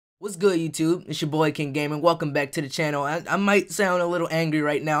What's good, YouTube? It's your boy King Gaming. Welcome back to the channel. I might sound a little angry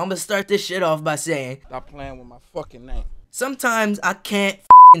right now. I'm gonna start this shit off by saying, stop playing with my fucking name. Sometimes I can't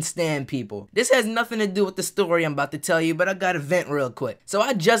stand people. This has nothing to do with the story I'm about to tell you, but I gotta vent real quick. So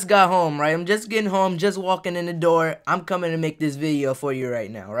I just got home, right? I'm just getting home, just walking in the door. I'm coming to make this video for you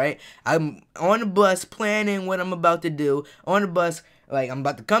right now, right? I'm on the bus planning what I'm about to do. On the bus, like, I'm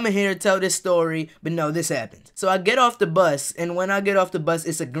about to come in here and tell this story, but no, this happens. So I get off the bus, and when I get off the bus,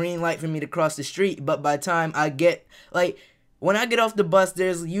 it's a green light for me to cross the street, but by the time I get, like, when I get off the bus,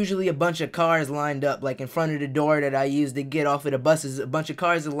 there's usually a bunch of cars lined up, like in front of the door that I use to get off of the buses. A bunch of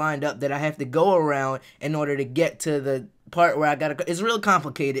cars are lined up that I have to go around in order to get to the part where I gotta, it's real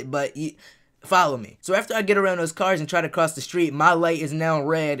complicated, but follow me. So after I get around those cars and try to cross the street, my light is now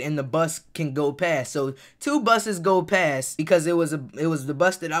red and the bus can go past. So two buses go past because it was the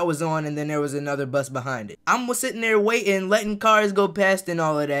bus that I was on, and then there was another bus behind it. I'm sitting there waiting, letting cars go past and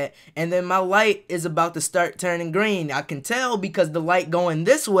all of that, and then my light is about to start turning green. I can tell because the light going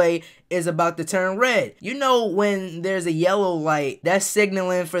this way is about to turn red. You know when there's a yellow light, that's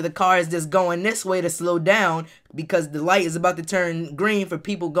signaling for the cars that's going this way to slow down because the light is about to turn green for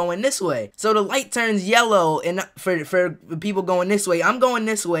people going this way. So the light turns yellow and for people going this way. I'm going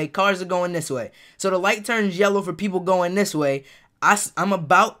this way, cars are going this way. So the light turns yellow for people going this way. I'm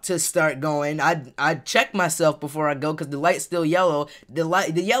about to start going. I check myself before I go because the light's still yellow.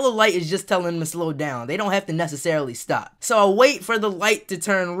 The yellow light is just telling them to slow down. They don't have to necessarily stop. So I wait for the light to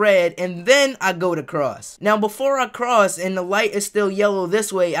turn red, and then I go to cross. Now before I cross and the light is still yellow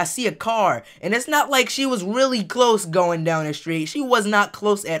this way, I see a car, and it's not like she was really close going down the street. She was not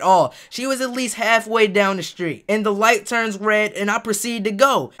close at all. She was at least halfway down the street, and the light turns red, and I proceed to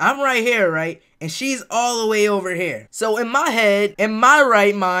go. I'm right here, right? And she's all the way over here. So in my head, in my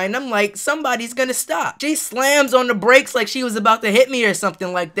right mind, I'm like, somebody's gonna stop. She slams on the brakes like she was about to hit me or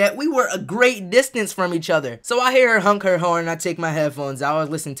something like that. We were a great distance from each other. So I hear her honk her horn, I take my headphones out, I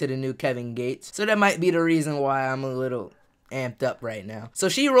was listening to the new Kevin Gates. So that might be the reason why I'm a little amped up right now. So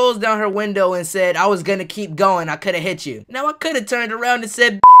she rolls down her window and said, I was gonna keep going, I could've hit you. Now I could've turned around and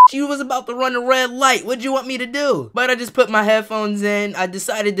said, you was about to run a red light, what'd you want me to do? But I just put my headphones in, I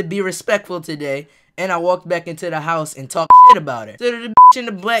decided to be respectful today, and I walked back into the house and talked shit about her. So to the bitch in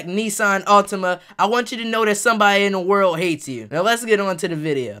the black Nissan Altima, I want you to know that somebody in the world hates you. Now let's get on to the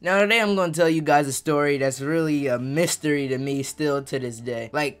video. Now today I'm gonna tell you guys a story that's really a mystery to me still to this day.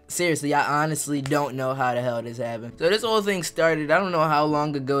 Like seriously, I honestly don't know how the hell this happened. So this whole thing started, I don't know how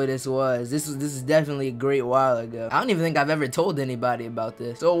long ago this was. This is definitely a great while ago. I don't even think I've ever told anybody about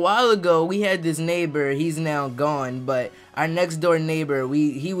this. So a while ago, we had this neighbor, he's now gone, but our next door neighbor,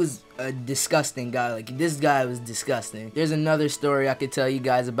 he was a disgusting guy. Like, this guy was disgusting. There's another story I could tell you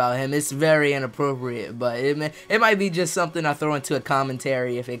guys about him. It's very inappropriate, but it might be just something I throw into a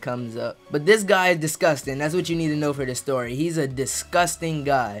commentary if it comes up. But this guy is disgusting. That's what you need to know for this story. He's a disgusting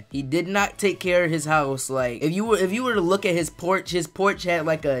guy. He did not take care of his house. Like, if you were to look at his porch had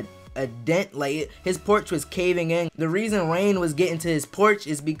like a dent, like his porch was caving in. The reason rain was getting to his porch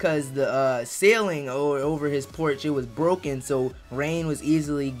is because the ceiling over his porch, it was broken, so rain was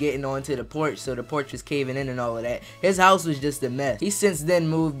easily getting onto the porch, so the porch was caving in and all of that. His house was just a mess. He since then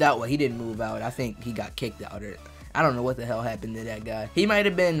moved out. Well, he didn't move out. I think he got kicked out, or I don't know what the hell happened to that guy. He might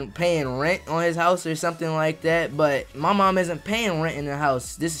have been paying rent on his house or something like that, but my mom isn't paying rent in the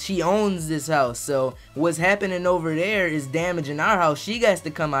house. She owns this house, so what's happening over there is damaging our house. She has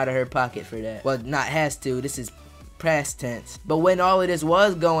to come out of her pocket for that. Well, not has to. This is past tense. But when all of this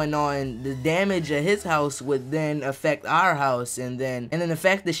was going on, the damage of his house would then affect our house, and then the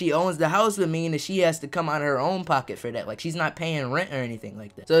fact that she owns the house would mean that she has to come out of her own pocket for that. Like, she's not paying rent or anything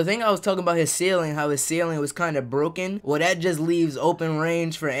like that. So the thing I was talking about his ceiling, how his ceiling was kind of broken, well, that just leaves open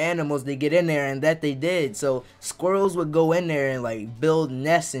range for animals to get in there, and that they did. So squirrels would go in there and like build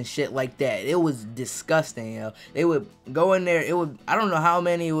nests and shit like that. It was disgusting, you know. They would go in there, I don't know how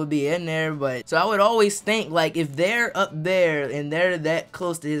many would be in there, but so I would always think, like, if they're up there and they're that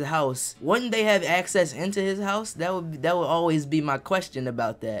close to his house, wouldn't they have access into his house? That would always be my question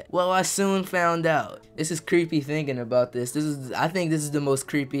about that. Well, I soon found out. This is creepy thinking about this. I think this is the most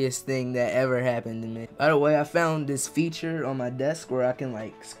creepiest thing that ever happened to me. By the way, I found this feature on my desk where I can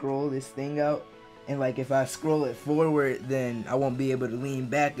like scroll this thing out. And like if I scroll it forward, then I won't be able to lean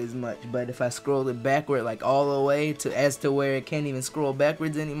back as much. But if I scroll it backward, like all the way to where it can't even scroll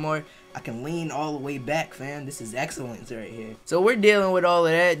backwards anymore, I can lean all the way back, fam. This is excellence right here. So we're dealing with all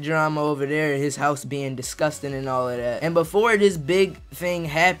of that drama over there, his house being disgusting and all of that. And before this big thing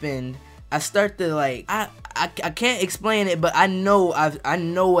happened, I start to like, I can't explain it, but I know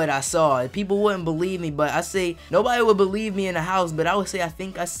what I saw. People wouldn't believe me, but I say nobody would believe me in the house, but I would say I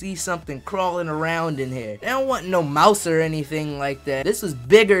think I see something crawling around in here. They don't want no mouse or anything like that. This was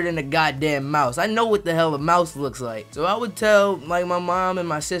bigger than a goddamn mouse. I know what the hell a mouse looks like. So I would tell like my mom and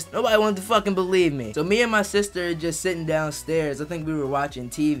my sister. Nobody wanted to fucking believe me. So me and my sister are just sitting downstairs. I think we were watching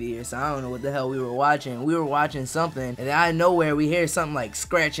TV or something. I don't know what the hell we were watching. We were watching something, and out of nowhere we hear something like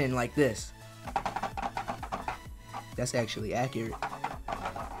scratching like this. That's actually accurate.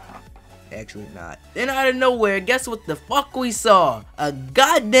 Actually not. Then out of nowhere, guess what the fuck we saw? A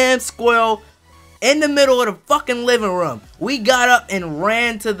goddamn squirrel in the middle of the fucking living room. We got up and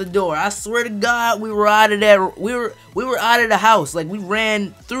ran to the door. I swear to God, we were out of there. We were out of the house. Like, we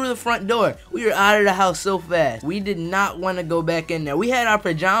ran through the front door. We were out of the house so fast. We did not want to go back in there. We had our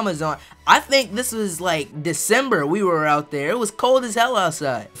pajamas on. I think this was like December we were out there. It was cold as hell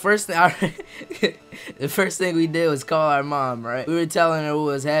outside. The first thing we did was call our mom, right? We were telling her what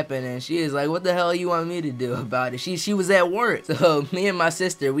was happening. She was like, what the hell you want me to do about it? She was at work. So me and my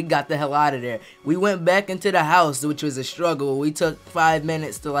sister, we got the hell out of there. We went back into the house, which was a struggle. We took 5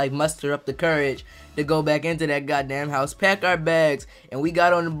 minutes to like muster up the courage to go back into that goddamn house, pack our bags, and we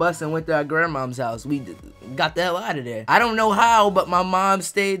got on the bus and went to our grandmom's house. We got the hell out of there. I don't know how, but my mom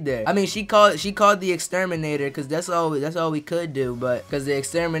stayed there. I mean, she called the exterminator because that's all we could do, but because the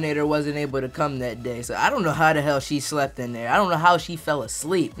exterminator wasn't able to come that day. So I don't know how the hell she slept in there. I don't know how she fell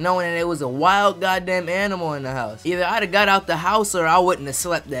asleep knowing that it was a wild goddamn animal in the house. Either I'd have got out the house or I wouldn't have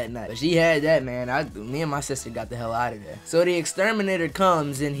slept that night. But she had that, man. Me and my sister got the hell out of there. So the exterminator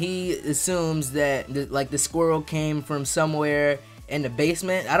comes and he assumes that the squirrel came from somewhere in the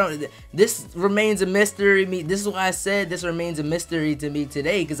basement. This remains a mystery to me. This is why I said this remains a mystery to me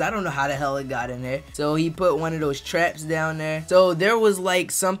today, because I don't know how the hell it got in there. So he put one of those traps down there. So there was like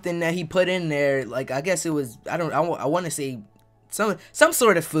something that he put in there, like I guess it was, I want to say some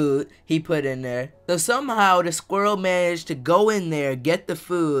sort of food he put in there. So somehow the squirrel managed to go in there, get the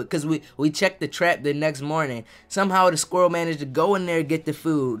food, because we checked the trap the next morning. Somehow the squirrel managed to go in there, get the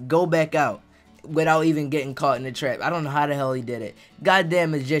food, go back out without even getting caught in the trap. I don't know how the hell he did it.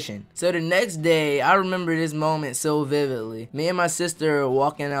 Goddamn magician. So the next day, I remember this moment so vividly. Me and my sister are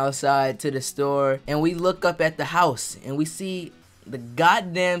walking outside to the store, and we look up at the house, and we see the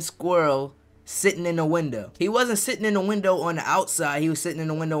goddamn squirrel sitting in the window. He wasn't sitting in the window on the outside, he was sitting in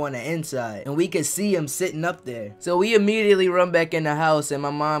the window on the inside, and we could see him sitting up there. So we immediately run back in the house, and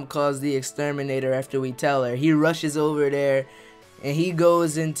my mom calls the exterminator after we tell her. He rushes over there, and he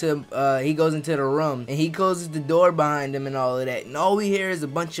goes into the room, and he closes the door behind him and all of that, and all we hear is a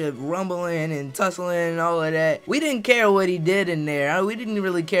bunch of rumbling and tussling and all of that. We didn't care what he did in there. We didn't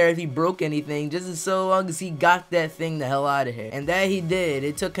really care if he broke anything, just as so long as he got that thing the hell out of here. And that he did.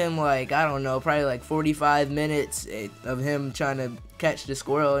 It took him like, I don't know, probably like 45 minutes of him trying to catch the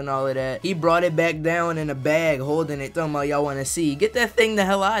squirrel and all of that. He brought it back down in a bag, holding it, talking about, y'all want to see. Get that thing the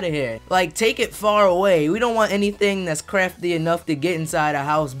hell out of here. Like, take it far away. We don't want anything that's crafty enough to get inside a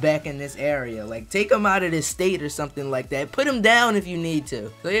house back in this area. Like, take him out of this state or something like that. Put him down if you need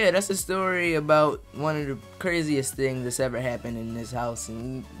to. So yeah, that's a story about one of the craziest things that's ever happened in this house,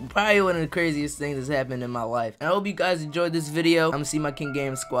 and probably one of the craziest things that's happened in my life. And I hope you guys enjoyed this video. I'm gonna see my King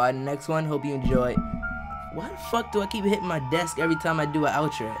Game Squad in the next one. Hope you enjoy. Why the fuck do I keep hitting my desk every time I do an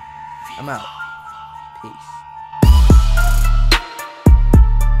outro? I'm out. Peace.